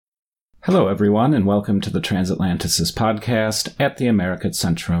Hello, everyone, and welcome to the Transatlanticist podcast at the Americat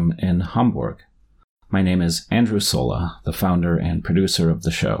Centrum in Hamburg. My name is Andrew Sola, the founder and producer of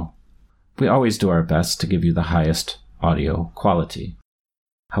the show. We always do our best to give you the highest audio quality.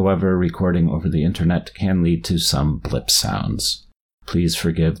 However, recording over the internet can lead to some blip sounds. Please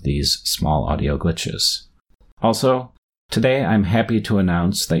forgive these small audio glitches. Also, today I'm happy to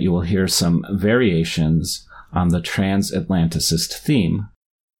announce that you will hear some variations on the Transatlanticist theme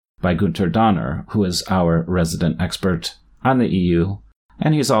by Günther Donner, who is our resident expert on the EU,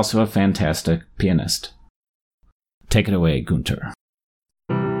 and he's also a fantastic pianist. Take it away, Günther.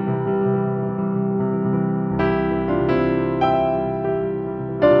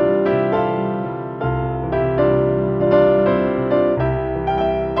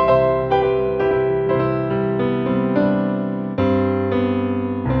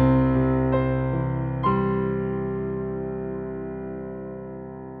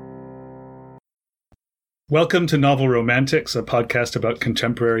 Welcome to Novel RomAntics, a podcast about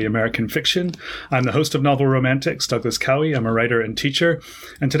contemporary American fiction. I'm the host of Novel RomAntics, Douglas Cowie. I'm a writer and teacher.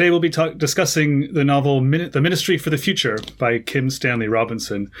 And today we'll be discussing the novel The Ministry for the Future by Kim Stanley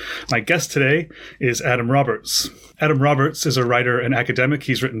Robinson. My guest today is Adam Roberts. Adam Roberts is a writer and academic.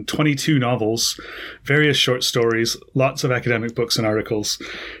 He's written 22 novels, various short stories, lots of academic books and articles.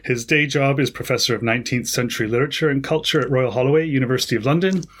 His day job is Professor of 19th Century Literature and Culture at Royal Holloway, University of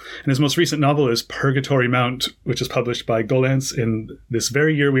London. And his most recent novel is Purgatory Mount, which is published by Gollancz in this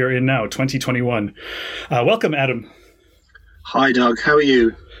very year we are in now, 2021. Welcome, Adam. Hi, Doug. How are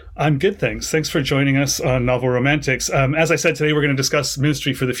you? I'm good, thanks. Thanks for joining us on Novel RomAntics. As I said, today we're going to discuss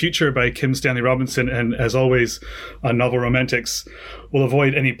Ministry for the Future by Kim Stanley Robinson, and as always on Novel RomAntics, we'll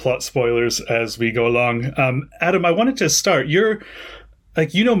avoid any plot spoilers as we go along. Adam, I wanted to start. You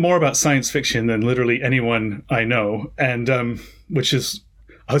know more about science fiction than literally anyone I know, and which is,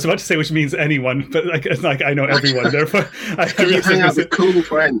 I was about to say which means anyone, but I know everyone. Therefore, you hang out with cool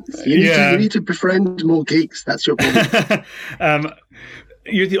friends. You need to befriend more geeks. That's your problem.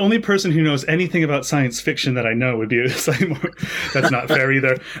 You're the only person who knows anything about science fiction that I know would be slightly more. That's not fair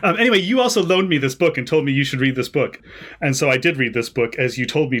either. Anyway, you also loaned me this book and told me you should read this book. And so I did read this book as you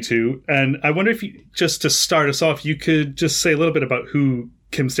told me to. And I wonder if you, just to start us off, you could just say a little bit about who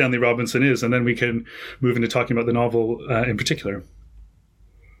Kim Stanley Robinson is, and then we can move into talking about the novel in particular.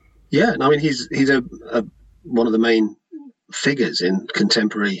 Yeah, I mean, he's one of the main figures in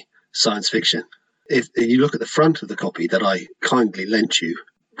contemporary science fiction. If you look at the front of the copy that I kindly lent you,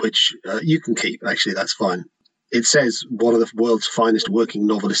 which you can keep, actually, that's fine. It says, one of the world's finest working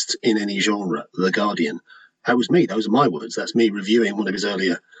novelists in any genre, The Guardian. That was me. Those are my words. That's me reviewing one of his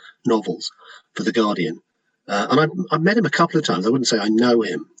earlier novels for The Guardian. And I've met him a couple of times. I wouldn't say I know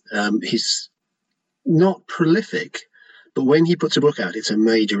him. He's not prolific, but when he puts a book out, it's a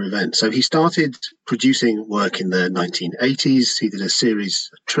major event. So he started producing work in the 1980s. He did a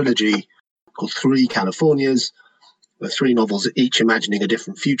trilogy called Three Californias, the three novels, each imagining a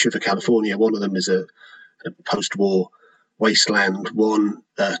different future for California. One of them is a post-war wasteland, one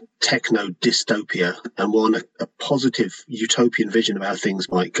a techno-dystopia, and one a positive utopian vision of how things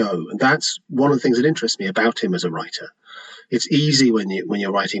might go. And that's one of the things that interests me about him as a writer. It's easy when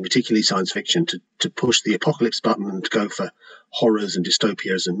you're writing, particularly science fiction, to push the apocalypse button and to go for horrors and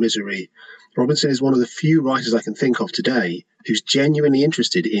dystopias and misery. Robinson is one of the few writers I can think of today who's genuinely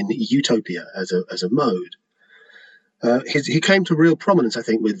interested in utopia as a mode. He came to real prominence, I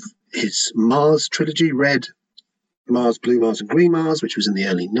think, with his Mars trilogy, Red Mars, Blue Mars, and Green Mars, which was in the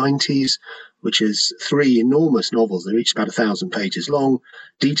early 90s, which is three enormous novels. They're each about 1,000 pages long,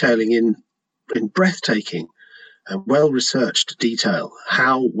 detailing in breathtaking and well-researched detail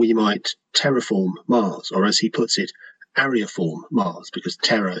how we might terraform Mars, or as he puts it, areaform Mars, because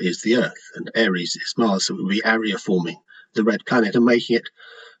Terra is the Earth and Ares is Mars, so it would be areaforming the red planet and making it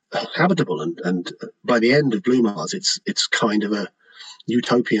habitable. And by the end of Blue Mars, it's kind of a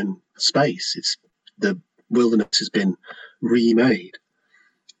utopian space. The wilderness has been remade.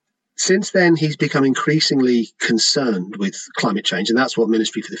 Since then, he's become increasingly concerned with climate change, and that's what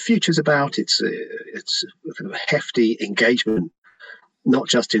Ministry for the Future is about. It's a kind of a hefty engagement, not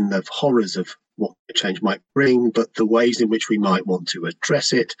just in the horrors of what change might bring, but the ways in which we might want to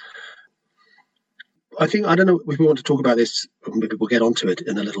address it. I don't know if we want to talk about this, maybe we'll get onto it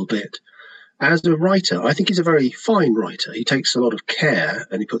in a little bit. As a writer, I think he's a very fine writer. He takes a lot of care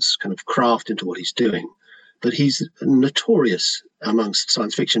and he puts kind of craft into what he's doing. But he's notorious amongst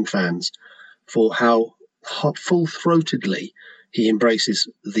science fiction fans for how full-throatedly he embraces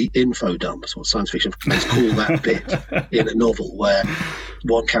the info dump, what science fiction fans call that bit in a novel where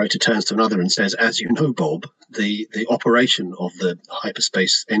one character turns to another and says, as you know, Bob, the operation of the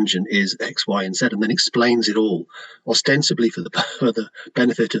hyperspace engine is X, Y, and Z, and then explains it all, ostensibly for the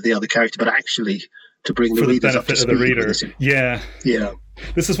benefit of the other character, but actually to bring the readers up to speed. For the benefit of the reader. Yeah. Yeah.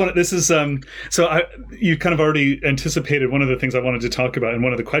 You kind of already anticipated one of the things I wanted to talk about and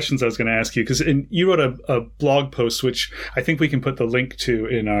one of the questions I was going to ask you, because you wrote a blog post, which I think we can put the link to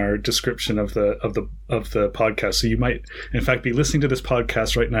in our description of the podcast. So you might, in fact, be listening to this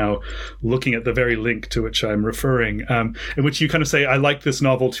podcast right now, looking at the very link to which I'm referring, in which you kind of say, I like this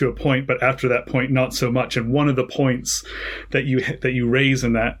novel to a point, but after that point, not so much. And one of the points that you raise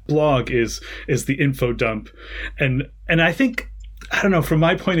in that blog is the info dump. And I think, I don't know, from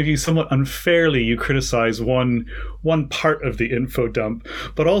my point of view, somewhat unfairly, you criticize one part of the info dump,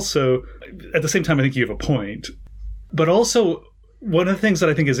 but also, at the same time, I think you have a point. But also, one of the things that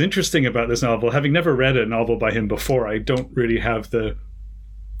I think is interesting about this novel, having never read a novel by him before, I don't really have the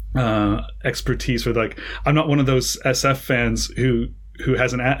expertise, or I'm not one of those SF fans who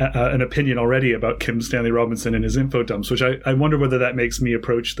has an opinion already about Kim Stanley Robinson and his info dumps, which I wonder whether that makes me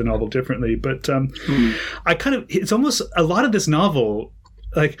approach the novel differently. But it's almost a lot of this novel,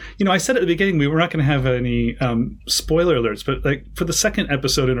 I said at the beginning we were not going to have any spoiler alerts, but for the second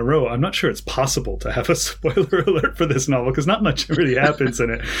episode in a row, I'm not sure it's possible to have a spoiler alert for this novel, because not much really happens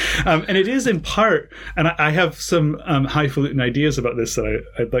in it. And it is in part, and I have some highfalutin ideas about this that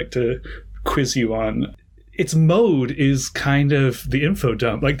I'd like to quiz you on. Its mode is kind of the info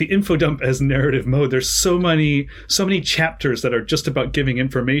dump, the info dump as narrative mode. There's so many chapters that are just about giving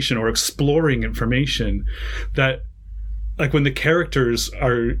information or exploring information, that when the characters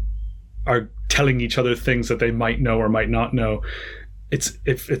are telling each other things that they might know or might not know, it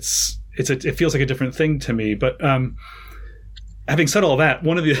feels like a different thing to me. But having said all that,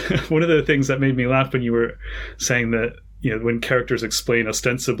 one of the things that made me laugh when you were saying that, when characters explain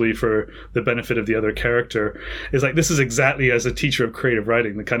ostensibly for the benefit of the other character, is this is exactly, as a teacher of creative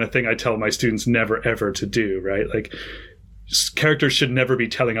writing, the kind of thing I tell my students never ever to do, right? Characters should never be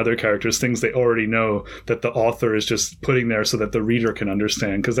telling other characters things they already know that the author is just putting there so that the reader can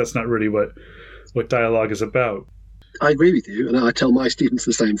understand, because that's not really what dialogue is about. I agree with you, and I tell my students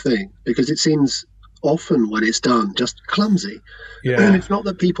the same thing, because it seems often when it's done just clumsy. Yeah. And it's not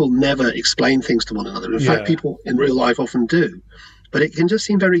that people never explain things to one another. In fact, people in real life often do. But it can just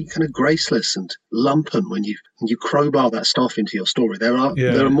seem very kind of graceless and lumpen when you crowbar that stuff into your story. There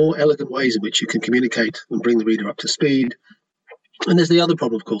are more elegant ways in which you can communicate and bring the reader up to speed. And there's the other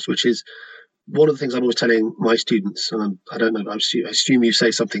problem, of course, which is one of the things I'm always telling my students, and I don't know, I assume you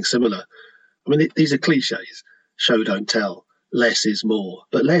say something similar. I mean, these are cliches. Show, don't tell. Less is more.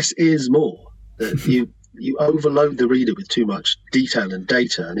 But less is more. You overload the reader with too much detail and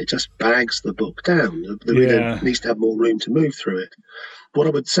data, and it just bags the book down. The reader needs to have more room to move through it. What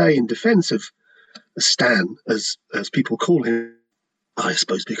I would say in defense of Stan, as people call him, I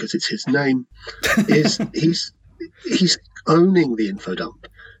suppose because it's his name, is he's owning the info dump.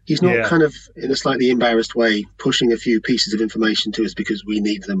 He's not kind of, in a slightly embarrassed way, pushing a few pieces of information to us because we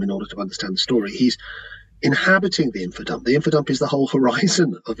need them in order to understand the story. He's inhabiting the info dump. The info dump is the whole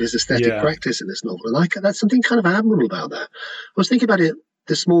horizon of his aesthetic practice in this novel. And that's something kind of admirable about that. I was thinking about it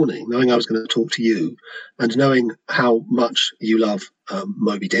this morning, knowing I was going to talk to you and knowing how much you love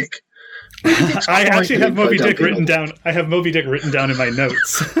Moby Dick. I actually have Moby Dick written down. I have Moby Dick written down in my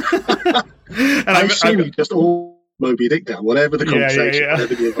notes. And I assume you just all Moby Dick down, whatever the conversation,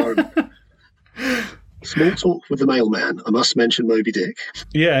 whatever the environment. Small talk with the mailman. I must mention Moby Dick.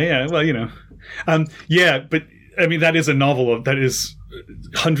 Yeah. Well, but I mean, that is a novel that is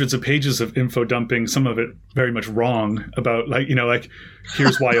hundreds of pages of info dumping, some of it very much wrong about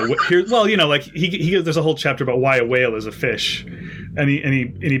here's why there's a whole chapter about why a whale is a fish, and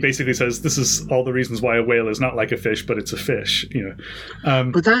he basically says this is all the reasons why a whale is not like a fish, but it's a fish.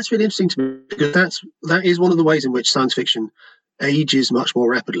 But that's really interesting to me, because that is one of the ways in which science fiction ages much more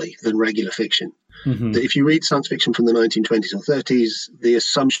rapidly than regular fiction. Mm-hmm. That if you read science fiction from the 1920s or 30s, the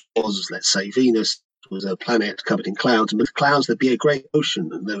assumption was, let's say, Venus was a planet covered in clouds, and with clouds there'd be a great ocean,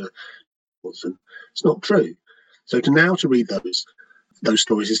 and there were, and it's not true. So to read those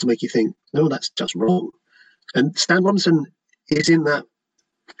stories is to make you think, no, that's just wrong. And Stan Robinson is in that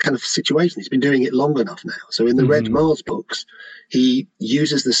kind of situation. He's been doing it long enough now. So in the Red Mars books, he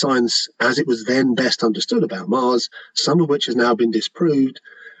uses the science as it was then best understood about Mars, some of which has now been disproved.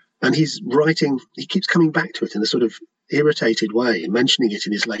 And he's writing, he keeps coming back to it in a sort of irritated way and mentioning it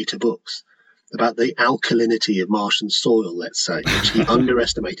in his later books about the alkalinity of Martian soil, let's say, which he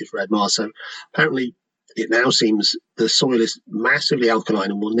underestimated for Red Mars. So apparently it now seems the soil is massively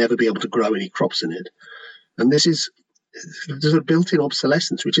alkaline and will never be able to grow any crops in it. And there's a built-in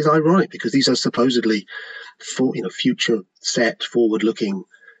obsolescence, which is ironic because these are supposedly future set, forward-looking,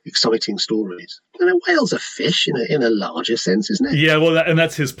 exciting stories. And a whale's a fish in a larger sense, isn't it? Yeah, well, and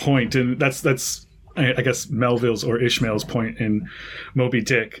that's his point, and that's I guess Melville's or Ishmael's point in Moby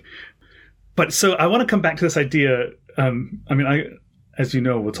Dick. But so I want to come back to this idea. As you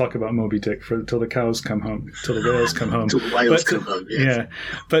know, we'll talk about Moby Dick till the cows come home, till the whales come home. Till the whales come home, yes. Yeah.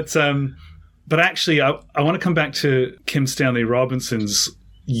 But actually, I want to come back to Kim Stanley Robinson's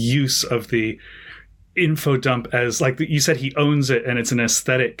use of the info dump as, like you said, he owns it and it's an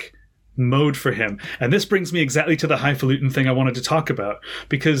aesthetic mode for him. And this brings me exactly to the highfalutin thing I wanted to talk about,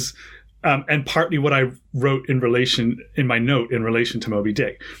 because and partly what I wrote in my note in relation to Moby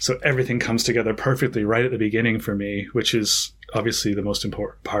Dick. So everything comes together perfectly right at the beginning for me, which is obviously the most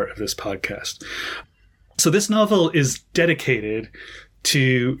important part of this podcast. So this novel is dedicated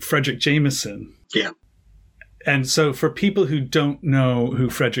to Fredric Jameson. Yeah. And so for people who don't know who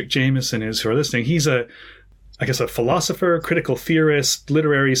Fredric Jameson is, who are listening, he's a philosopher, critical theorist,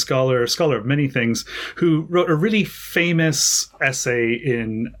 literary scholar of many things, who wrote a really famous essay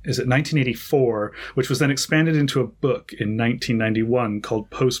in, 1984, which was then expanded into a book in 1991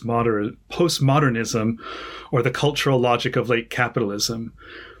 called Postmodernism, or the Cultural Logic of Late Capitalism.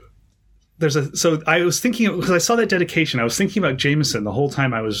 So I was thinking, because I saw that dedication, I was thinking about Jameson the whole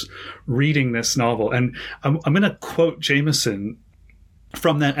time I was reading this novel. And I'm going to quote Jameson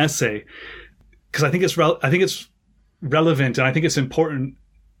from that essay, because I think it's relevant, and I think it's important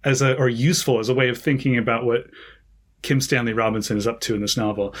or useful as a way of thinking about what Kim Stanley Robinson is up to in this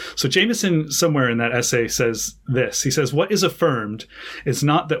novel. So Jameson, somewhere in that essay, says this. He says, "What is affirmed is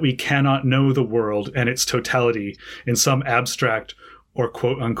not that we cannot know the world and its totality in some abstract or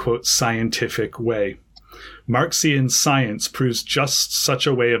quote-unquote scientific way. Marxian science proves just such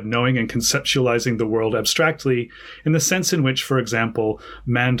a way of knowing and conceptualizing the world abstractly, in the sense in which, for example,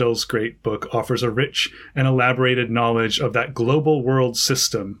 Mandel's great book offers a rich and elaborated knowledge of that global world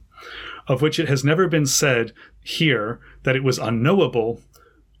system, of which it has never been said here that it was unknowable,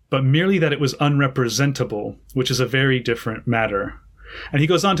 but merely that it was unrepresentable, which is a very different matter." And he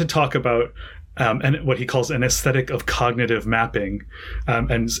goes on to talk about and what he calls an aesthetic of cognitive mapping,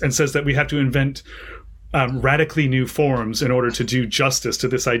 and says that we have to invent radically new forms in order to do justice to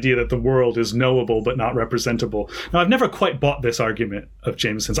this idea that the world is knowable but not representable. Now, I've never quite bought this argument of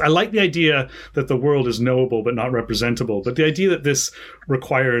Jameson's. I like the idea that the world is knowable but not representable, but the idea that this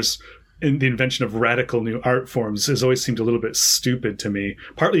requires the invention of radical new art forms has always seemed a little bit stupid to me,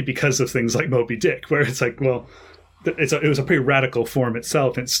 partly because of things like Moby Dick, where it's like, well, it was a pretty radical form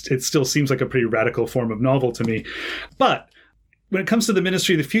itself. It still seems like a pretty radical form of novel to me. But when it comes to the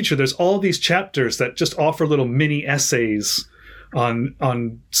Ministry of the Future, there's all these chapters that just offer little mini essays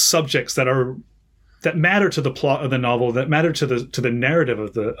on subjects that matter to the plot of the novel, that matter to the narrative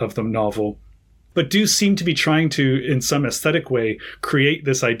of the novel, but do seem to be trying to, in some aesthetic way, create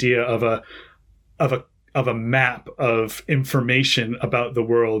this idea of a map of information about the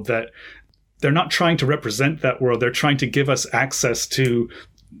world, that they're not trying to represent that world. They're trying to give us access to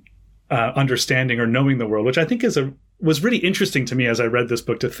understanding or knowing the world, which I think was really interesting to me as I read this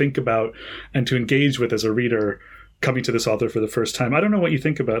book, to think about and to engage with as a reader coming to this author for the first time. I don't know what you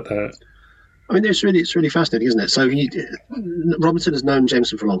think about that. I mean, it's really fascinating, isn't it? So Robinson has known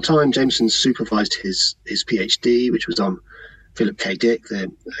Jameson for a long time. Jameson supervised his PhD, which was on Philip K. Dick,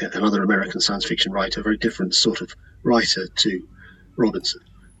 another American science fiction writer, a very different sort of writer to Robinson.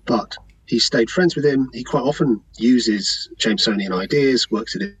 But he stayed friends with him. He quite often uses Jamesonian ideas,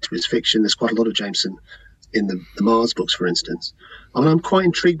 works it into his fiction. There's quite a lot of Jameson in the Mars books, for instance. I mean, I'm quite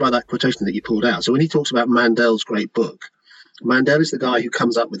intrigued by that quotation that you pulled out. So when he talks about Mandel's great book, Mandel is the guy who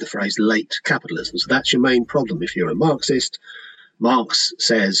comes up with the phrase late capitalism. So that's your main problem. If you're a Marxist, Marx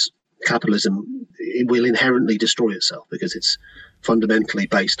says capitalism will inherently destroy itself because it's fundamentally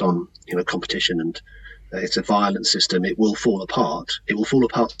based on competition, and it's a violent system. It will fall apart. It will fall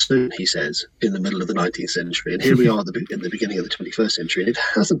apart soon, he says, in the middle of the 19th century. And here we are in the beginning of the 21st century, and it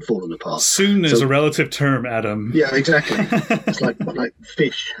hasn't fallen apart. Soon is a relative term, Adam. Yeah, exactly. It's like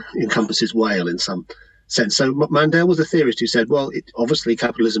fish encompasses whale in some sense. So Mandel was a theorist who said, well, obviously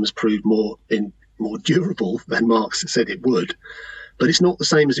capitalism has proved more durable than Marx said it would, but it's not the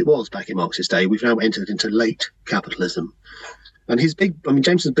same as it was back in Marx's day. We've now entered into late capitalism. And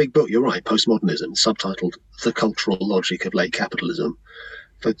Jameson's big book, you're right, Postmodernism, subtitled The Cultural Logic of Late Capitalism.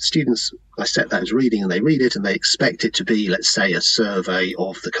 For students, I set that as reading, and they read it and they expect it to be, let's say, a survey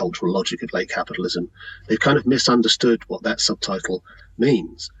of the cultural logic of late capitalism. They've kind of misunderstood what that subtitle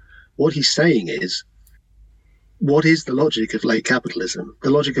means. What he's saying is what is the logic of late capitalism? The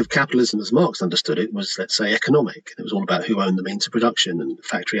logic of capitalism, as Marx understood it, was, let's say, economic. It was all about who owned the means of production and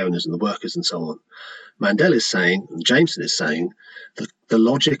factory owners and the workers and so on. Mandel is saying, and Jameson is saying, that the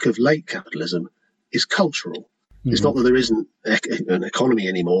logic of late capitalism is cultural. Mm-hmm. It's not that there isn't an economy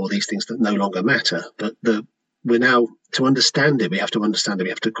anymore, these things that no longer matter, but we're now, to understand it, we have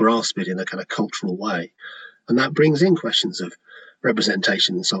to grasp it in a kind of cultural way. And that brings in questions of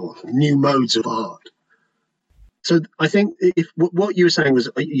representation and so on, new modes of art. So I think if what you were saying was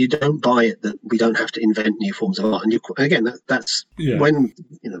you don't buy it that we don't have to invent new forms of art, and again that's when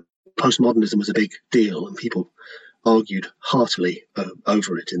postmodernism was a big deal and people argued heartily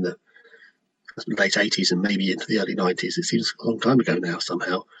over it in the late 80s and maybe into the early 90s. It seems a long time ago now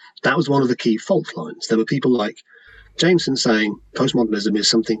somehow. That was one of the key fault lines. There were people like Jameson saying postmodernism is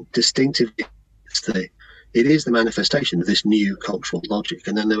something distinctive. It is the manifestation of this new cultural logic.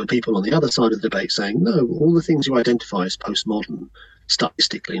 And then there were people on the other side of the debate saying, no, all the things you identify as postmodern,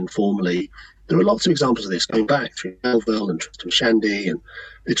 stylistically and formally, there are lots of examples of this going back through Melville and Tristram Shandy, and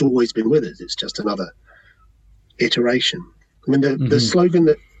it's always been with us. It's just another iteration. I mean, the slogan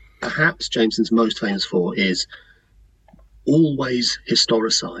that perhaps Jameson's most famous for is always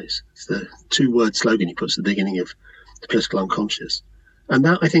historicise. It's the two-word slogan he puts at the beginning of The Political Unconscious. And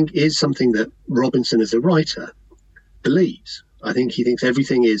that, I think, is something that Robinson as a writer believes. I think he thinks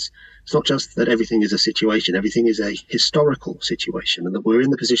it's not just that everything is a situation, everything is a historical situation, and that we're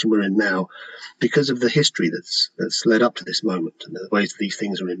in the position we're in now because of the history that's led up to this moment and the ways these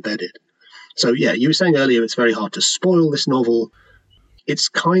things are embedded. So, yeah, you were saying earlier it's very hard to spoil this novel. It's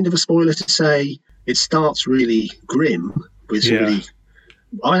kind of a spoiler to say it starts really grim with really...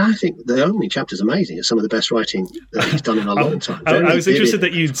 I think the opening chapter is amazing. It's some of the best writing that he's done in a long time. I was interested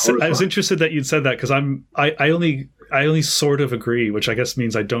that you'd said that because I only sort of agree, which I guess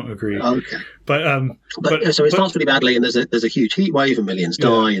means I don't agree. Okay, but so it starts pretty badly, and there's a huge heat wave, and millions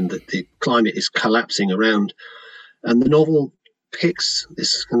die, and the climate is collapsing around, and the novel picks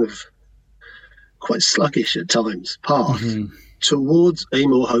this kind of quite sluggish at times path towards a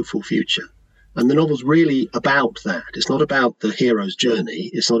more hopeful future. And the novel's really about that. It's not about the hero's journey.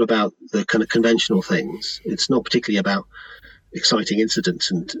 It's not about the kind of conventional things. It's not particularly about exciting incidents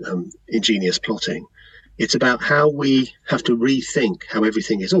and ingenious plotting. It's about how we have to rethink how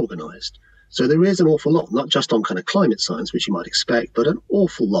everything is organized. So there is an awful lot, not just on kind of climate science, which you might expect, but an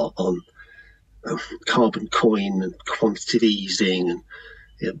awful lot on carbon coin and quantitative easing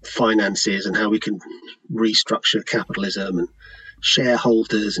and finances and how we can restructure capitalism and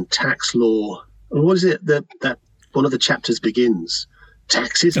shareholders and tax law. And what is it that one of the chapters begins?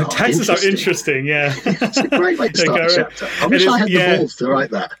 Taxes are interesting. Yeah. It's a great way to start a chapter. I wish I had the balls to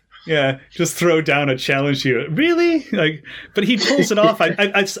write that. Yeah, just throw down a challenge to you. Really? But he pulls it off.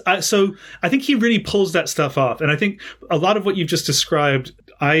 So I think he really pulls that stuff off. And I think a lot of what you've just described,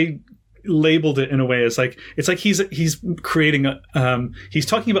 I labeled it in a way as it's like he's creating he's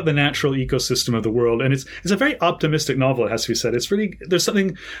talking about the natural ecosystem of the world, and it's a very optimistic novel, it has to be said. It's really, there's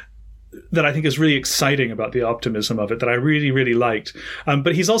something that I think is really exciting about the optimism of it that I really, really liked.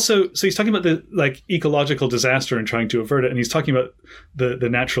 But he's talking about the ecological disaster and trying to avert it, and he's talking about the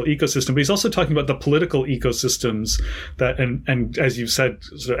natural ecosystem, but he's also talking about the political ecosystems that and as you've said,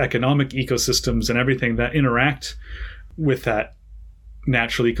 sort of economic ecosystems and everything that interact with that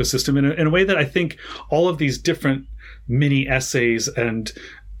natural ecosystem in a way that I think all of these different mini essays and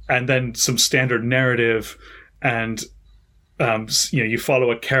then some standard narrative and you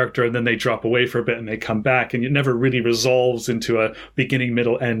follow a character and then they drop away for a bit and they come back, and it never really resolves into a beginning,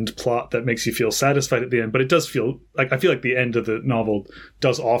 middle, end plot that makes you feel satisfied at the end. But it does feel like, I feel like the end of the novel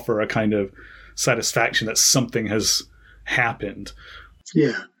does offer a kind of satisfaction that something has happened.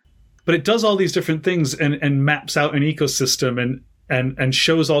 Yeah. But it does all these different things and maps out an ecosystem and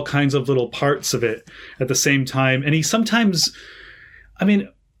shows all kinds of little parts of it at the same time. And he sometimes,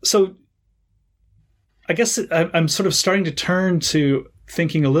 so I guess I'm sort of starting to turn to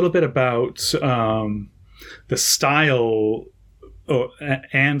thinking a little bit about the style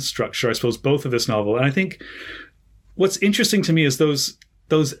and structure, I suppose, both of this novel. And I think what's interesting to me is those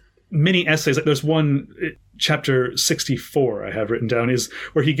mini essays. Like there's one, chapter 64 I have written down, is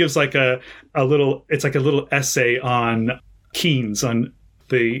where he gives like a little essay on Keynes, on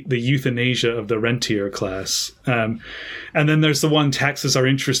the euthanasia of the rentier class. And then there's the one, taxes are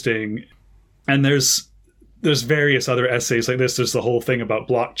interesting. And there's various other essays like this. There's the whole thing about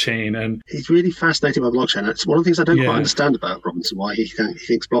blockchain, and he's really fascinated by blockchain. It's one of the things I don't quite understand about Robinson, why he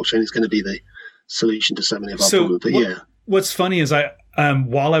thinks blockchain is going to be the solution to so many of our problems. But what's funny is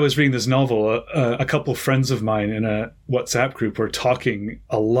while I was reading this novel, a couple of friends of mine in a WhatsApp group were talking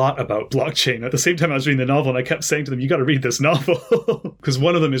a lot about blockchain. At the same time I was reading the novel, and I kept saying to them, you got to read this novel. Because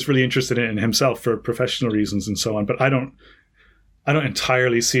one of them is really interested in it himself for professional reasons and so on. But I don't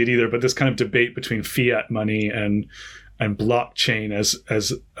entirely see it either. But this kind of debate between fiat money and blockchain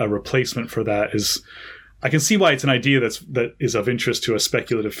as a replacement for that is, I can see why it's an idea that is of interest to a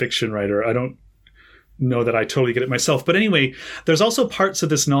speculative fiction writer. I don't know that I totally get it myself. But anyway, there's also parts of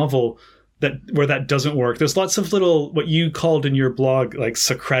this novel where that doesn't work. There's lots of little, what you called in your blog, like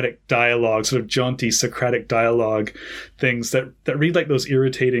Socratic dialogue, sort of jaunty Socratic dialogue things that read like those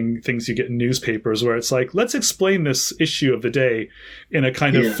irritating things you get in newspapers, where it's like, let's explain this issue of the day in a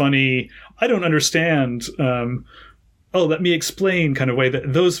kind of funny, I don't understand, let me explain kind of way.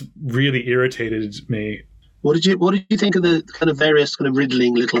 That those really irritated me. What did you think of the kind of various kind of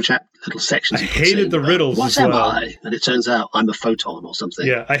riddling little sections? I hated the riddles as well. What am I? And it turns out I'm a photon or something.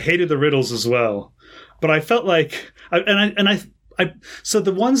 Yeah, I hated the riddles as well. But I felt like, so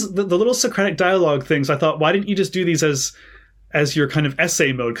the ones, the little Socratic dialogue things, I thought, why didn't you just do these as your kind of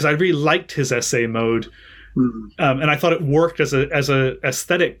essay mode? Because I really liked his essay mode, and I thought it worked as a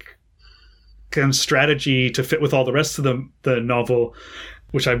aesthetic kind of strategy to fit with all the rest of the novel,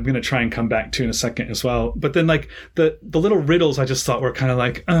 which I'm going to try and come back to in a second as well. But then like the little riddles I just thought were kind of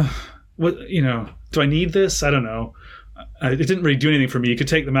like, what, do I need this? I don't know. It didn't really do anything for me. You could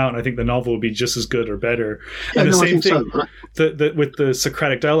take them out and I think the novel would be just as good or better. Yeah, and the same thing so. With the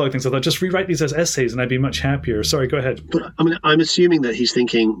Socratic dialogue things, I thought just rewrite these as essays and I'd be much happier. Sorry, go ahead. But I mean, I'm assuming that he's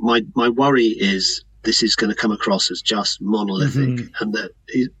thinking my worry is this is going to come across as just monolithic and that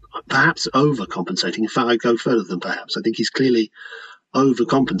he's perhaps overcompensating. In fact, I'd go further than perhaps. I think he's clearly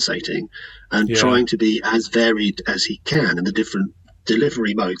overcompensating and trying to be as varied as he can in the different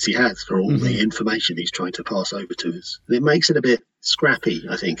delivery modes he has for all the information he's trying to pass over to us. And it makes it a bit scrappy,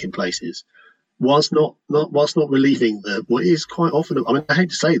 I think, in places, whilst not relieving what is quite often. I mean, I hate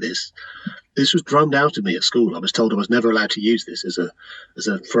to say this was drummed out of me at school. I was told I was never allowed to use this as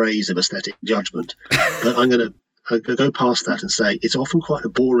a phrase of aesthetic judgment, but I'm going to go past that and say it's often quite a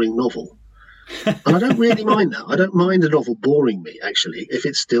boring novel. And I don't really mind that. I don't mind a novel boring me, actually, if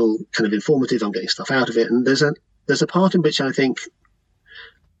it's still kind of informative. I'm getting stuff out of it. And there's a part in which I think,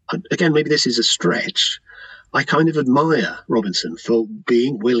 again, maybe this is a stretch. I kind of admire Robinson for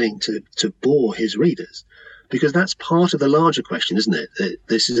being willing to bore his readers, because that's part of the larger question, isn't it?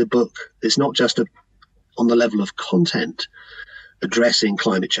 This is a book. It's not just on the level of content addressing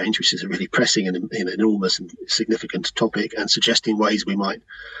climate change, which is a really pressing and enormous and significant topic, and suggesting ways we might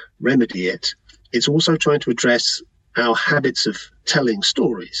remedy it. It's also trying to address our habits of telling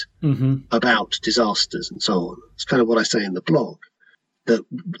stories about disasters and so on. It's kind of what I say in the blog, that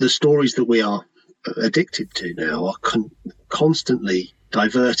the stories that we are addicted to now are constantly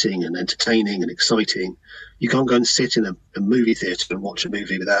diverting and entertaining and exciting. You can't go and sit in a movie theatre and watch a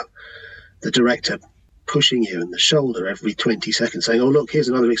movie without the director pushing you in the shoulder every 20 seconds saying, oh, look, here's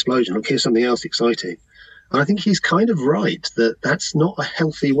another explosion. Look, here's something else exciting. And I think he's kind of right that that's not a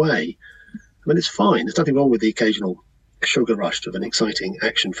healthy way. I mean, it's fine. There's nothing wrong with the occasional sugar rush of an exciting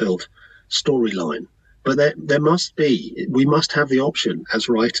action-filled storyline. But we must have the option as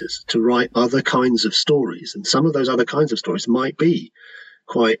writers to write other kinds of stories. And some of those other kinds of stories might be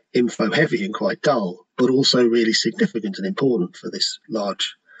quite info-heavy and quite dull, but also really significant and important for this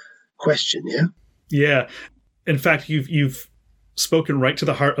large question, yeah? Yeah. In fact, you've spoken right to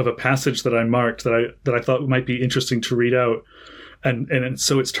the heart of a passage that I marked that I thought might be interesting to read out. And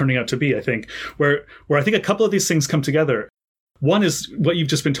so it's turning out to be, I think, where I think a couple of these things come together. One is what you've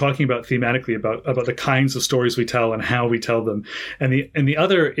just been talking about thematically about the kinds of stories we tell and how we tell them. And the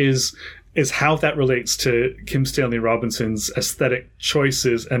other is how that relates to Kim Stanley Robinson's aesthetic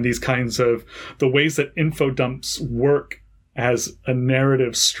choices and these kinds of the ways that info dumps work as a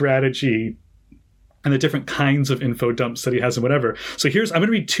narrative strategy and the different kinds of info dumps that he has and whatever. So I'm going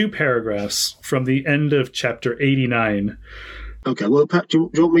to read 2 paragraphs from the end of chapter 89. Okay, well, Pat, do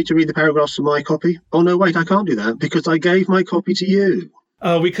you want me to read the paragraphs from my copy? Oh, no, wait, I can't do that because I gave my copy to you.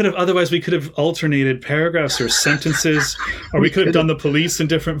 We could have alternated paragraphs or sentences, or we could have done the police in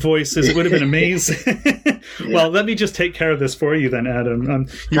different voices. It would have been amazing. Well, let me just take care of this for you then, Adam.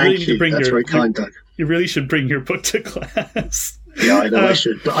 That's very kind, Doug. You really should bring your book to class. Yeah, I know I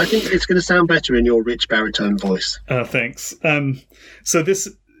should, but I think it's going to sound better in your rich baritone voice. Thanks. So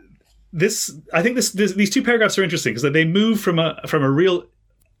I think these 2 paragraphs are interesting because they move from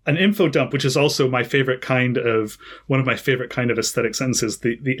an info dump, which is also one of my favorite kind of aesthetic sentences,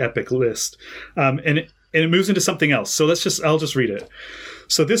 the epic list, and it moves into something else. So I'll just read it.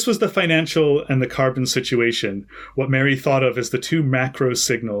 So this was the financial and the carbon situation, what Mary thought of as the two macro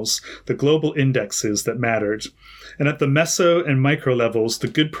signals, the global indexes that mattered. And at the meso and micro levels, the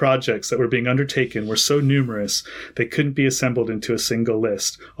good projects that were being undertaken were so numerous they couldn't be assembled into a single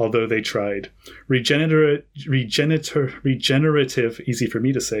list, although they tried. Regenerative, easy for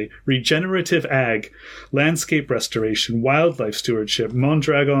me to say, regenerative ag, landscape restoration, wildlife stewardship,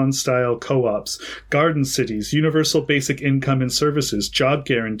 Mondragon-style co-ops, garden cities, universal basic income and services, job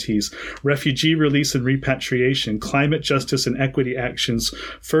guarantees, refugee release and repatriation, climate justice and equity actions,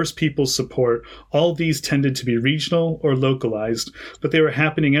 First Peoples support, all these tended to be regional or localized, but they were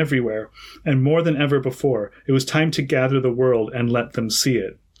happening everywhere, and more than ever before, it was time to gather the world and let them see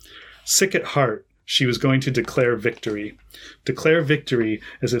it. Sick at heart, she was going to declare victory. Declare victory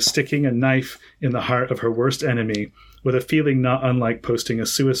as if sticking a knife in the heart of her worst enemy, with a feeling not unlike posting a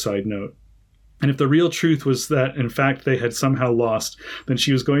suicide note. And if the real truth was that, in fact, they had somehow lost, then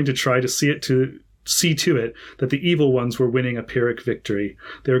she was going to try to see to it that the evil ones were winning a Pyrrhic victory.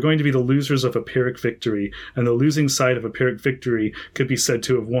 They were going to be the losers of a Pyrrhic victory, and the losing side of a Pyrrhic victory could be said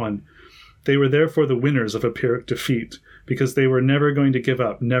to have won. They were therefore the winners of a Pyrrhic defeat, because they were never going to give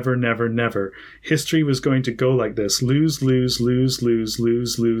up. Never, never, never. History was going to go like this. Lose, lose, lose, lose,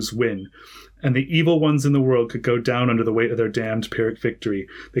 lose, lose, win. And the evil ones in the world could go down under the weight of their damned Pyrrhic victory.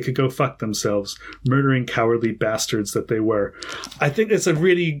 They could go fuck themselves, murdering cowardly bastards that they were. I think it's a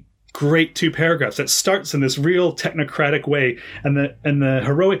really great 2 paragraphs that starts in this real technocratic way, and the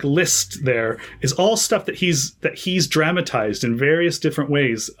heroic list there is all stuff that he's dramatized in various different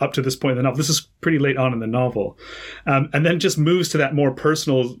ways up to this point in the novel. This is pretty late on in the novel, and then just moves to that more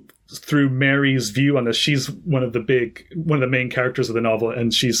personal through Mary's view on this. She's one of the main characters of the novel,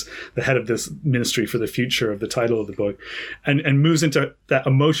 and she's the head of this ministry for the future of the title of the book, and moves into that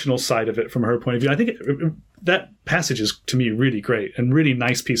emotional side of it from her point of view. I think that passage is, to me, really great and really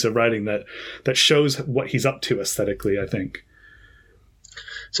nice piece of writing that shows what he's up to aesthetically, I think.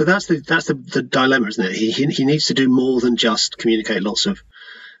 So that's the dilemma, isn't it? He needs to do more than just communicate lots of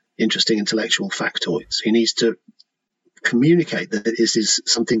interesting intellectual factoids. He needs to communicate that this is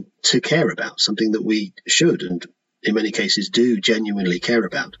something to care about, something that we should and in many cases do genuinely care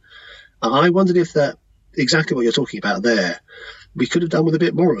about. I wondered if that, exactly what you're talking about there, we could have done with a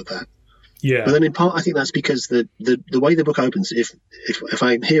bit more of that. Yeah. But then in part, I think that's because the way the book opens, if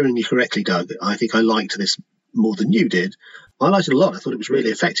I'm hearing you correctly, Doug, I think I liked this more than you did. I liked it a lot. I thought it was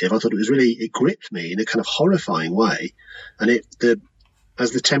really effective. I thought it gripped me in a kind of horrifying way. And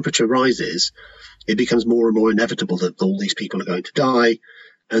as the temperature rises, it becomes more and more inevitable that all these people are going to die.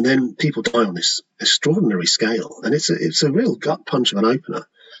 And then people die on this extraordinary scale. And it's a real gut punch of an opener.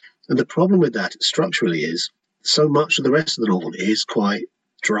 And the problem with that structurally is so much of the rest of the novel is quite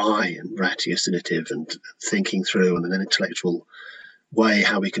dry and ratiocinative and thinking through in an intellectual way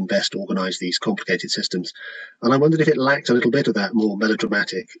how we can best organize these complicated systems. And I wondered if it lacked a little bit of that more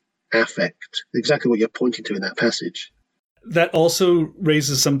melodramatic affect, exactly what you're pointing to in that passage. That also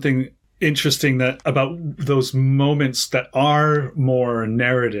raises something interesting that about those moments that are more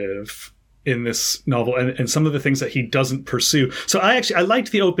narrative in this novel, and some of the things that he doesn't pursue. So I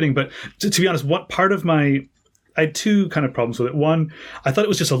liked the opening, but to be honest, I had 2 kind of problems with it. One, I thought it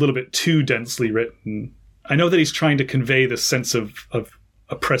was just a little bit too densely written. I know that he's trying to convey this sense of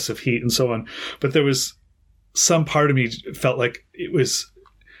oppressive heat and so on, but there was some part of me felt like it was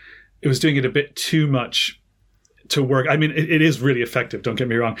doing it a bit too much to work. I mean, it is really effective, don't get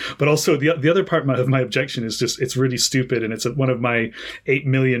me wrong, but also the other part of my objection is just it's really stupid, and it's one of my 8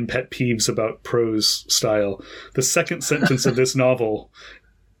 million pet peeves about prose style. The second sentence of this novel,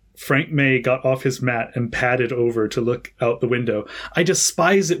 Frank May got off his mat and padded over to look out the window. I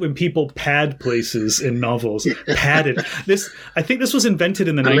despise it when people pad places in novels. Padded. I think this was invented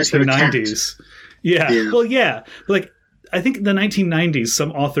in the 1990s. Yeah. Well, yeah. Like, I think in the 1990s,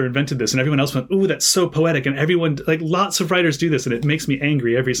 some author invented this, and everyone else went, "Ooh, that's so poetic." And everyone, like, lots of writers do this, and it makes me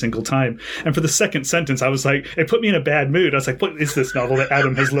angry every single time. And for the second sentence, I was like, it put me in a bad mood. I was like, what is this novel that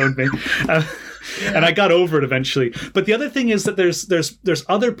Adam has loaned me? And I got over it eventually. But the other thing is that there's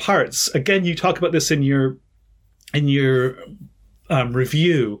other parts. Again, you talk about this in your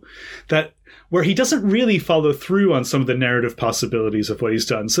review, that where he doesn't really follow through on some of the narrative possibilities of what he's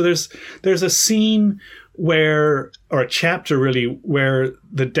done. So there's a scene or a chapter really, where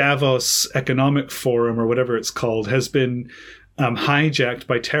the Davos Economic Forum, or whatever it's called, has been hijacked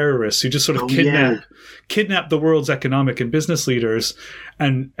by terrorists who just sort of kidnap the world's economic and business leaders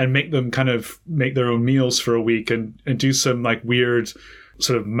and make them kind of make their own meals for a week and do some like weird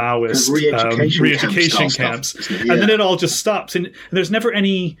sort of Maoist re-education camps. And then it all just stops. And there's never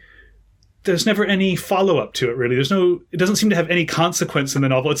any there's never any follow-up to it, really. It doesn't seem to have any consequence in the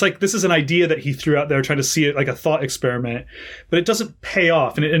novel. It's like this is an idea that he threw out there trying to see it like a thought experiment, but it doesn't pay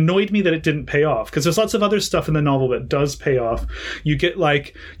off. And it annoyed me that it didn't pay off, because there's lots of other stuff in the novel that does pay off. You get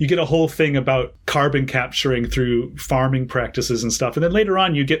a whole thing about carbon capturing through farming practices and stuff. And then later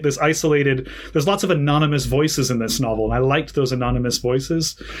on, you get this there's lots of anonymous voices in this novel. And I liked those anonymous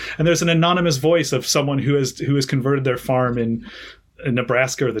voices. And there's an anonymous voice of someone who has converted their farm in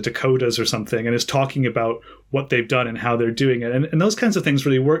Nebraska or the Dakotas or something, and is talking about what they've done and how they're doing it. And those kinds of things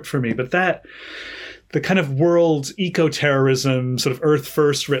really worked for me. But the kind of world eco-terrorism, sort of Earth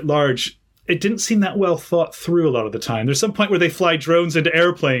first writ large, it didn't seem that well thought through a lot of the time. There's some point where they fly drones into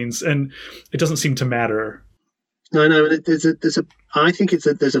airplanes, and it doesn't seem to matter. No. I think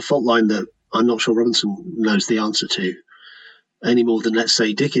there's a fault line that I'm not sure Robinson knows the answer to any more than, let's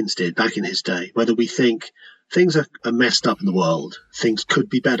say, Dickens did back in his day. Whether we think things are messed up in the world, things could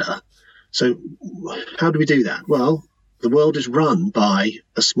be better. So how do we do that? Well, the world is run by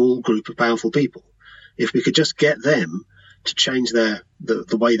a small group of powerful people. If we could just get them to change the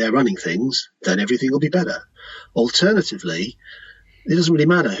way they're running things, then everything will be better. Alternatively, it doesn't really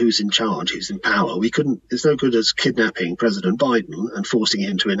matter who's in charge, who's in power. It's no good as kidnapping President Biden and forcing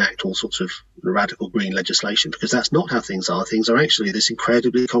him to enact all sorts of radical green legislation, because that's not how things are. Things are actually this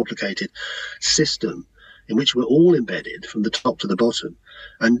incredibly complicated system in which we're all embedded from the top to the bottom.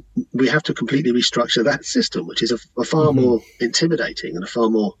 And we have to completely restructure that system, which is a far more intimidating and a far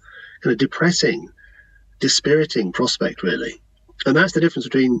more kind of depressing, dispiriting prospect, really. And that's the difference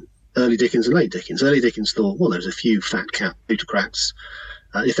between early Dickens and late Dickens. Early Dickens thought, well, there's a few fat cat plutocrats.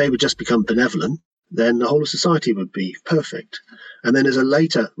 If they would just become benevolent, then the whole of society would be perfect. And then as a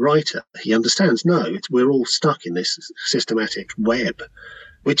later writer, he understands, no, we're all stuck in this systematic web,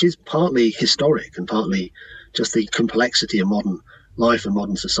 which is partly historic and partly just the complexity of modern life and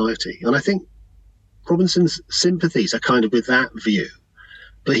modern society. And I think Robinson's sympathies are kind of with that view,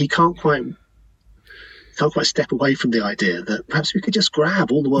 but he can't quite step away from the idea that perhaps we could just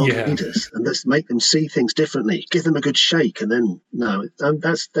grab all the world leaders and let's make them see things differently, give them a good shake, and then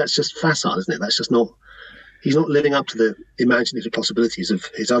that's just facile, isn't it? That's just not. He's not living up to the imaginative possibilities of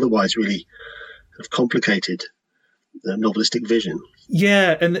his otherwise really complicated novelistic vision.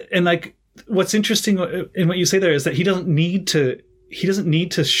 Yeah, and like what's interesting in what you say there is that he doesn't need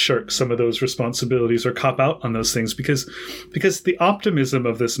to shirk some of those responsibilities or cop out on those things, because the optimism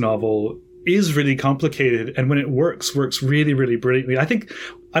of this novel is really complicated, and when it works really, really brilliantly. I think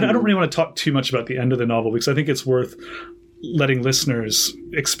I don't really want to talk too much about the end of the novel, because I think it's worth letting listeners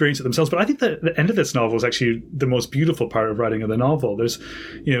experience it themselves. But I think that the end of this novel is actually the most beautiful part of writing of the novel. There's,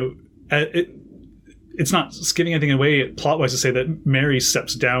 it's not giving anything away plot-wise to say that Mary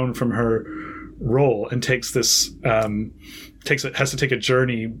steps down from her role and takes this has to take a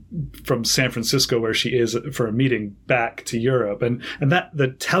journey from San Francisco, where she is for a meeting, back to Europe, and that the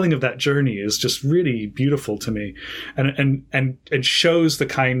telling of that journey is just really beautiful to me, and shows the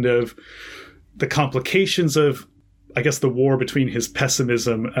kind of the complications of, I guess, the war between his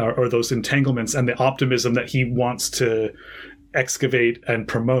pessimism or those entanglements and the optimism that he wants to excavate and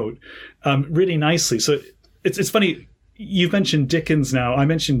promote really nicely. So it's funny, you've mentioned Dickens now. I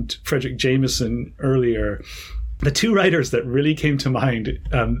mentioned Frederick Jameson earlier. The two writers that really came to mind,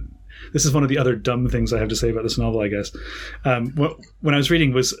 this is one of the other dumb things I have to say about this novel, I guess. When I was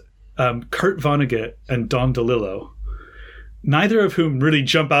reading was Kurt Vonnegut and Don DeLillo, neither of whom really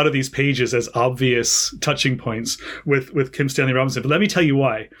jump out of these pages as obvious touching points with Kim Stanley Robinson. But let me tell you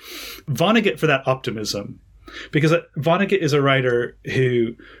why. Vonnegut for that optimism, because Vonnegut is a writer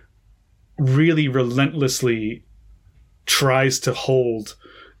who really relentlessly tries to hold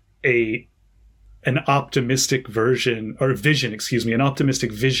an optimistic vision of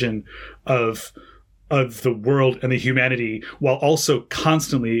the world and the humanity, while also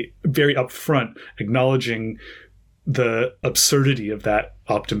constantly very upfront acknowledging the absurdity of that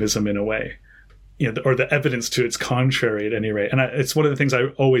optimism in a way, or the evidence to its contrary at any rate. And it's one of the things I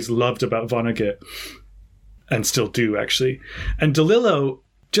always loved about Vonnegut, and still do, actually. And DeLillo,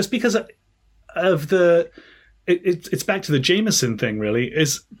 just because of the... It's back to the Jameson thing, really,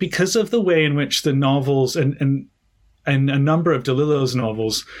 is because of the way in which the novels and a number of DeLillo's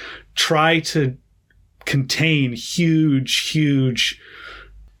novels try to contain huge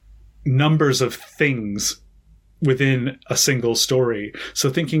numbers of things within a single story. So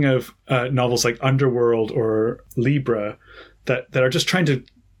thinking of novels like Underworld or Libra that are just trying to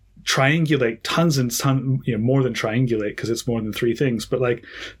triangulate tons and tons, more than triangulate, because it's more than three things, but like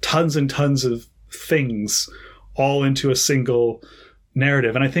tons and tons of things all into a single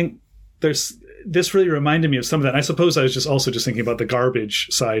narrative. And I think this really reminded me of some of that. And I suppose I was just thinking about the garbage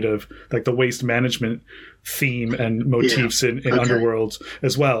side of like the waste management theme and motifs in Underworld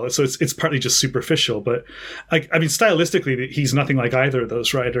as well. So it's partly just superficial, but I mean, stylistically, he's nothing like either of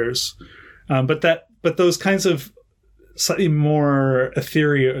those writers. But those kinds of slightly more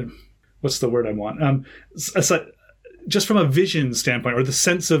ethereal, what's the word I want? Just from a vision standpoint, or the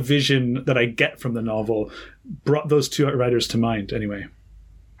sense of vision that I get from the novel, brought those two writers to mind anyway.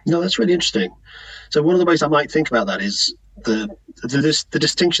 No, that's really interesting. So one of the ways I might think about that is the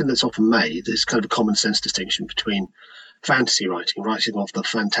distinction that's often made, this kind of a common sense distinction between fantasy writing of the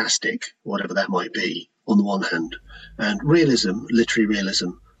fantastic, whatever that might be, on the one hand, and realism, literary realism,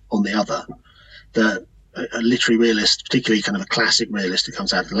 on the other. A literary realist, particularly kind of a classic realist that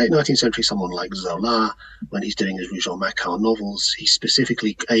comes out of the late 19th century, someone like Zola, when he's doing his Rougon Macquart novels, he's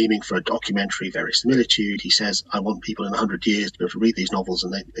specifically aiming for a documentary verisimilitude. He says, I want people in 100 years to be able to read these novels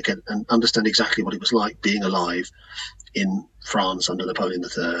and they get and understand exactly what it was like being alive in France under Napoleon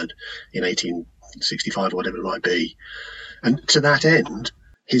III in 1865 or whatever it might be. And to that end,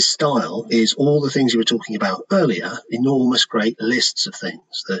 his style is all the things you were talking about earlier, enormous, great lists of things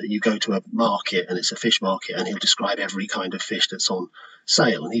that you go to a market and it's a fish market and he'll describe every kind of fish that's on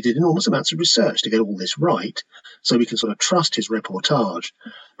sale. And he did enormous amounts of research to get all this right so we can sort of trust his reportage.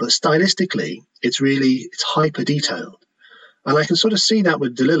 But stylistically, it's hyper detailed. And I can sort of see that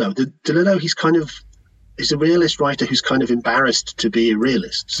with DeLillo. DeLillo, he's a realist writer who's kind of embarrassed to be a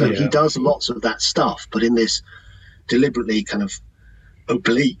realist. So he does lots of that stuff, but in this deliberately kind of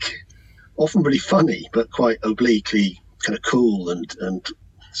oblique, often really funny, but quite obliquely kind of cool and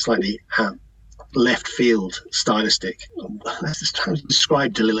slightly left field stylistic. That's just how to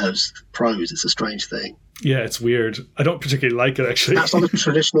describe DeLillo's prose. It's a strange thing. Yeah, it's weird. I don't particularly like it, actually. That's not a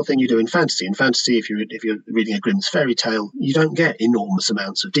traditional thing you do in fantasy. In fantasy, if you're reading a Grimm's fairy tale, you don't get enormous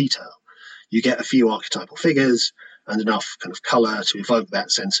amounts of detail. You get a few archetypal figures and enough kind of colour to evoke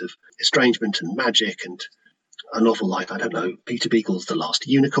that sense of estrangement and magic. And a novel like, I don't know, Peter Beagle's The Last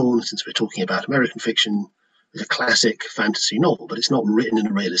Unicorn, since we're talking about American fiction, is a classic fantasy novel, but it's not written in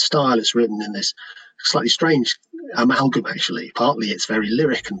a realist style. It's written in this slightly strange amalgam, actually. Partly it's very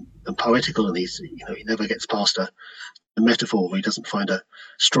lyric and poetical, and he never gets past a metaphor where he doesn't find a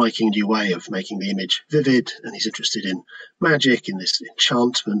striking new way of making the image vivid, and he's interested in magic, in this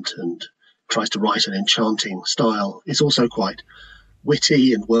enchantment, and tries to write an enchanting style. It's also quite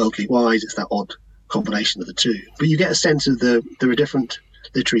witty and worldly wise. It's that odd combination of the two. But you get a sense of there are different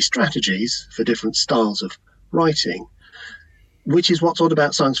literary strategies for different styles of writing, which is what's odd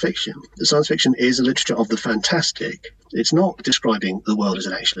about science fiction. The science fiction is a literature of the fantastic. It's not describing the world as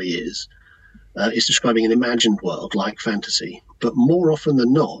it actually is. It's describing an imagined world like fantasy. But more often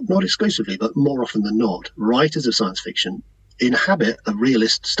than not exclusively, but more often than not, writers of science fiction inhabit a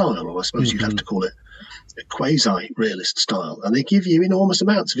realist style, or I suppose you'd have to call it a quasi-realist style, and they give you enormous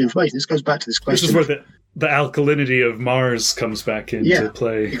amounts of information. This goes back to this question. This is where the alkalinity of Mars comes back into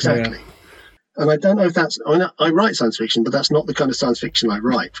play. Exactly. Yeah. And I don't know if I write science fiction, but that's not the kind of science fiction I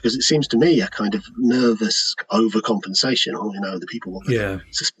write, because it seems to me a kind of nervous overcompensation. The people will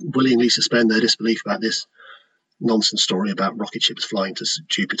willingly suspend their disbelief about this nonsense story about rocket ships flying to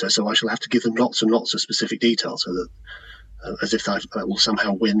Jupiter, so I shall have to give them lots and lots of specific details so that as if that will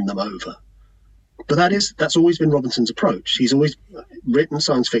somehow win them over. But that's always been Robinson's approach. He's always written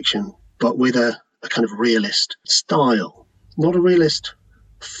science fiction, but with a kind of realist style, not a realist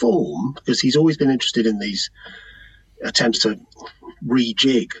form, because he's always been interested in these attempts to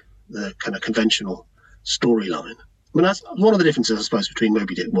rejig the kind of conventional storyline. I mean, that's one of the differences, I suppose, between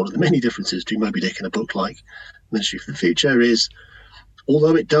Moby Dick. One of the many differences between Moby Dick and a book like Ministry for the Future is,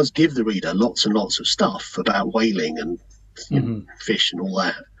 although it does give the reader lots and lots of stuff about whaling and fish and all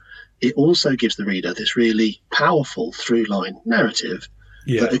that, it also gives the reader this really powerful through-line narrative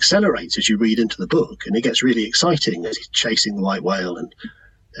that accelerates as you read into the book, and it gets really exciting as he's chasing the white whale and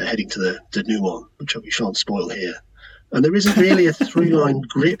heading to the denouement, which we shan't spoil here. And there isn't really a through-line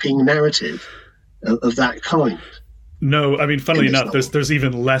gripping narrative of that kind. No, I mean, funnily enough, there's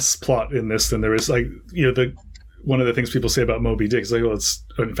even less plot in this than there is. One of the things people say about Moby Dick is like, well,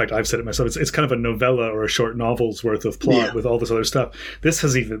 in fact, I've said it myself. It's kind of a novella or a short novel's worth of plot with all this other stuff. This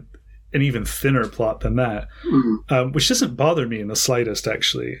has an even thinner plot than that, which doesn't bother me in the slightest,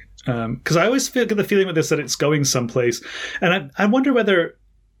 actually. Because I always get the feeling with this that it's going someplace. And I wonder whether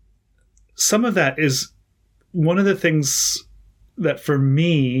some of that is one of the things that, for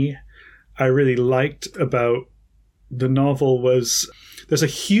me, I really liked about the novel was, there's a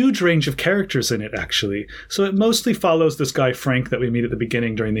huge range of characters in it, actually. So it mostly follows this guy, Frank, that we meet at the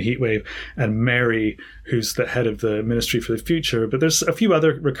beginning during the heatwave, and Mary, who's the head of the Ministry for the Future. But there's a few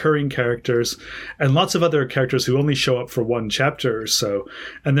other recurring characters and lots of other characters who only show up for one chapter or so.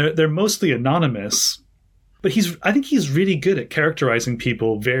 And they're mostly anonymous. But I think he's really good at characterizing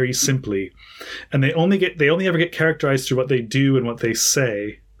people very simply. And they only ever get characterized through what they do and what they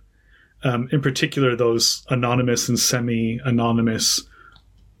say. In particular, those anonymous and semi-anonymous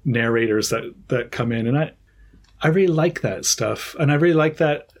narrators that come in. And I really like that stuff. And I really like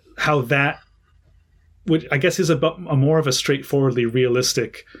that, how that, which I guess is a more of a straightforwardly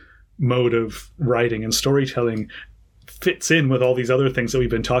realistic mode of writing and storytelling, fits in with all these other things that we've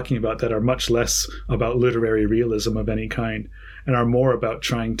been talking about that are much less about literary realism of any kind and are more about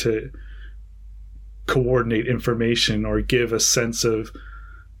trying to coordinate information or give a sense of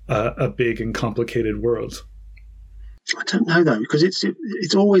a big and complicated world. I don't know, though, because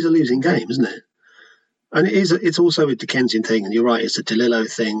it's always a losing game, isn't it? And it's also a Dickensian thing, and you're right, it's a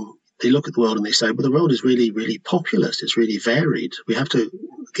DeLillo thing. They look at the world and they say, well, the world is really, really populous. It's really varied. We have to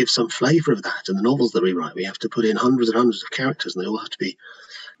give some flavour of that. And the novels that we write, we have to put in hundreds and hundreds of characters, and they all have to be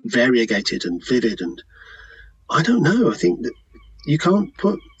variegated and vivid. And I don't know. I think that you can't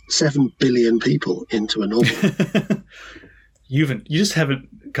put 7 billion people into a novel. You just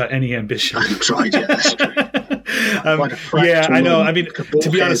haven't got any ambition. I haven't tried yet. That's true. Yeah, I know. I mean, to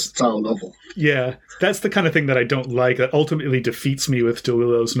be honest, style novel. Yeah, that's the kind of thing that I don't like. That ultimately defeats me with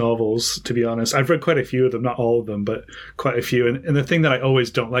DeLillo's novels. To be honest, I've read quite a few of them, not all of them, but quite a few. And the thing that I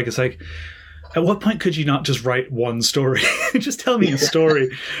always don't like is like, at what point could you not just write one story? Just tell me a story.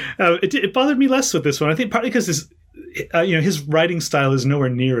 It bothered me less with this one. I think partly because his writing style is nowhere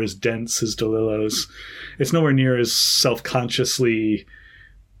near as dense as DeLillo's. It's nowhere near as self-consciously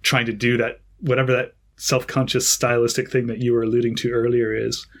trying to do that, whatever that self-conscious stylistic thing that you were alluding to earlier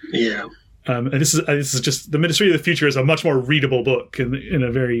is. Yeah. And this is just, The Ministry of the Future is a much more readable book in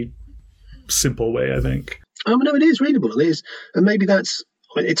a very simple way, I think. No, it is readable. It is. And maybe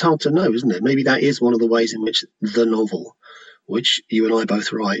it's hard to know, isn't it? Maybe that is one of the ways in which the novel, which you and I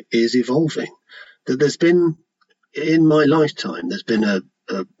both write, is evolving. That there's been, in my lifetime, there's been a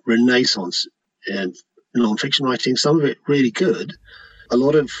renaissance in non-fiction writing, some of it really good, a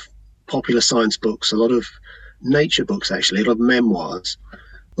lot of popular science books, a lot of nature books, actually, a lot of memoirs.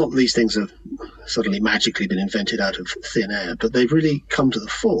 Not that these things have suddenly magically been invented out of thin air, but they've really come to the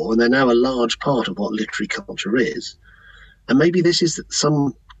fore, and they're now a large part of what literary culture is. And maybe this is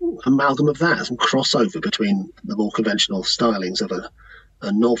some amalgam of that, some crossover between the more conventional stylings of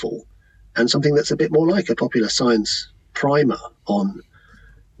a novel and something that's a bit more like a popular science primer on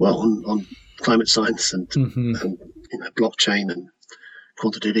climate science and blockchain and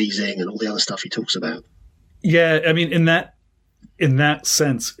quantitative easing and all the other stuff he talks about. Yeah, I mean, in that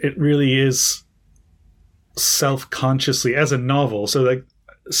sense, it really is self-consciously as a novel. So, like,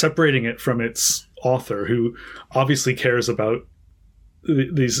 separating it from its author, who obviously cares about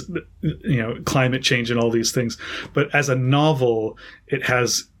these, climate change and all these things, but as a novel, it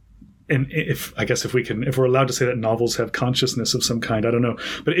has. And if we're allowed to say that novels have consciousness of some kind, I don't know,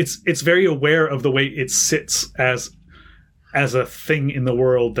 but it's very aware of the way it sits as a thing in the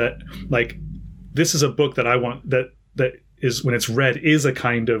world, that like, this is a book that I want, that is, when it's read, is a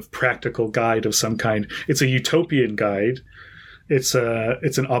kind of practical guide of some kind. It's a utopian guide. It's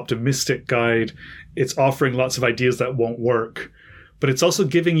an optimistic guide. It's offering lots of ideas that won't work, but it's also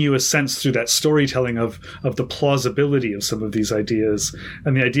giving you a sense through that storytelling of the plausibility of some of these ideas,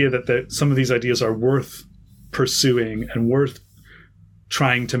 and the idea that some of these ideas are worth pursuing and worth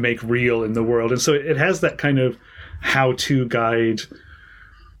trying to make real in the world. And so it has that kind of how-to guide,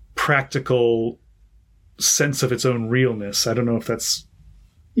 practical sense of its own realness. I don't know if that's...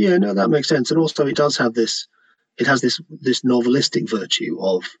 Yeah, no, that makes sense. And also it does have this novelistic virtue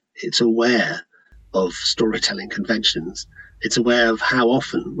of it's aware of storytelling conventions. It's aware of how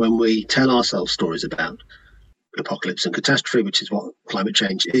often, when we tell ourselves stories about apocalypse and catastrophe, which is what climate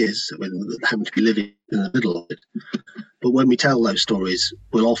change is, we're having to be living in the middle of it. But when we tell those stories,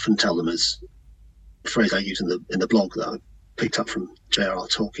 we'll often tell them as a phrase I use in the blog that I picked up from J.R.R.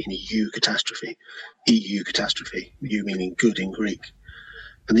 Tolkien, EU catastrophe, EU meaning good in Greek.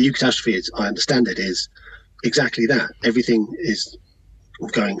 And the EU catastrophe, as I understand it, is exactly that. Everything is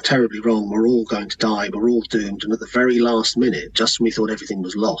going terribly wrong. We're all going to die. We're all doomed. And at the very last minute, just when we thought everything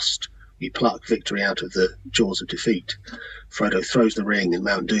was lost, we pluck victory out of the jaws of defeat. Frodo throws the ring in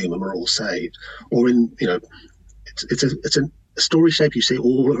Mount Doom and we're all saved. Or it's a story shape you see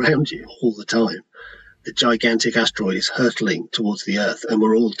all around you all the time. The gigantic asteroid is hurtling towards the Earth and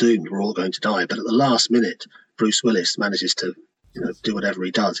we're all doomed. We're all going to die. But at the last minute, Bruce Willis manages to do whatever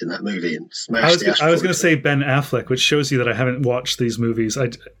he does in that movie and smash the asteroid. I was going to say Ben Affleck, which shows you that I haven't watched these movies. I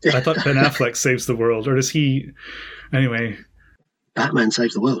thought Ben Affleck saves the world, or does he? Anyway, Batman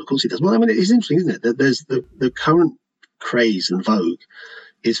saves the world. Of course he does. Well, I mean, it's interesting, isn't it, that there's the current craze and vogue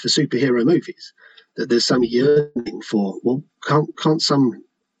is for superhero movies. That there's some yearning for, well, can't some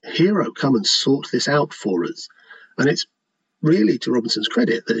hero come and sort this out for us? And it's really to Robinson's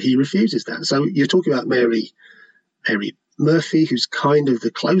credit that he refuses that. So you're talking about Mary Murphy, who's kind of the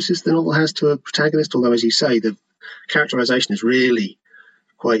closest the novel has to a protagonist, although, as you say, the characterization is really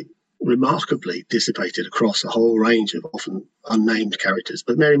quite remarkably dissipated across a whole range of often unnamed characters.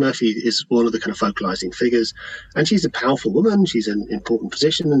 But Mary Murphy is one of the kind of focalizing figures, and she's a powerful woman. She's in an important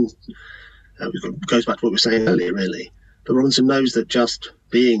position, and it goes back to what we were saying earlier, really. But Robinson knows that just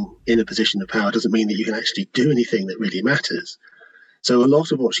being in a position of power doesn't mean that you can actually do anything that really matters. So a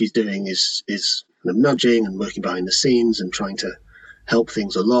lot of what she's doing is kind of nudging and working behind the scenes and trying to help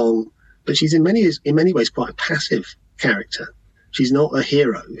things along. But she's in many ways quite a passive character. She's not a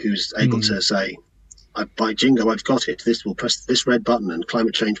hero who's able to say, by jingo, I've got it. This will press this red button and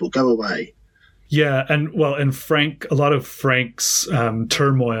climate change will go away. Yeah, and Frank, a lot of Frank's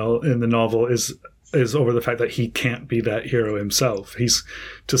turmoil in the novel is over the fact that he can't be that hero himself. He's,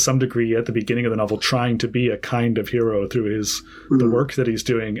 to some degree, at the beginning of the novel, trying to be a kind of hero through the work that he's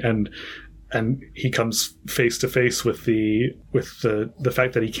doing, and he comes face to face with the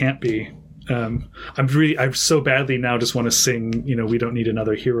fact that he can't be. I so badly now just want to sing, we don't need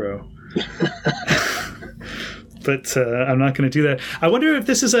another hero. But I'm not going to do that. I wonder if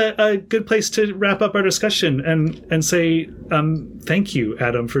this is a good place to wrap up our discussion and say thank you,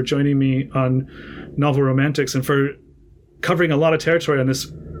 Adam, for joining me on Novel RomAntics and for covering a lot of territory on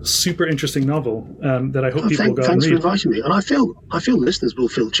this super interesting novel that I hope people will go and read. Thanks for inviting me. And I feel listeners will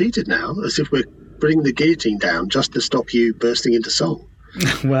feel cheated now, as if we're bringing the guillotine down just to stop you bursting into song.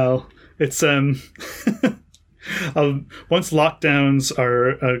 Well, it's once lockdowns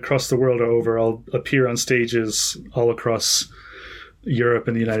are across the world are over, I'll appear on stages all across Europe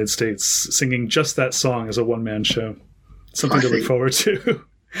and the United States singing just that song as a one-man show. Something to look forward to.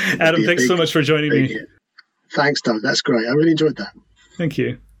 Adam, thanks so much for joining me. Thanks, Doug. That's great. I really enjoyed that. Thank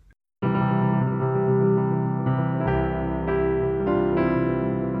you.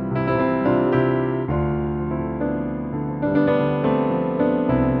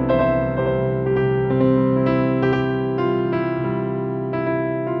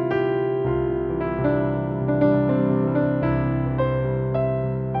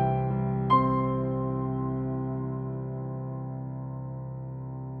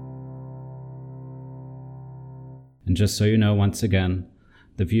 And just so you know, once again,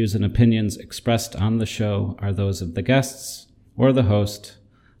 the views and opinions expressed on the show are those of the guests or the host,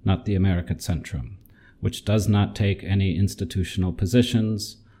 not the American Centrum, which does not take any institutional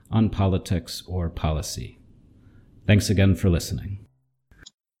positions on politics or policy. Thanks again for listening.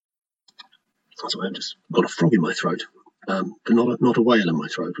 I've just got a frog in my throat, but not a whale in my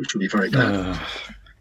throat, which would be very bad.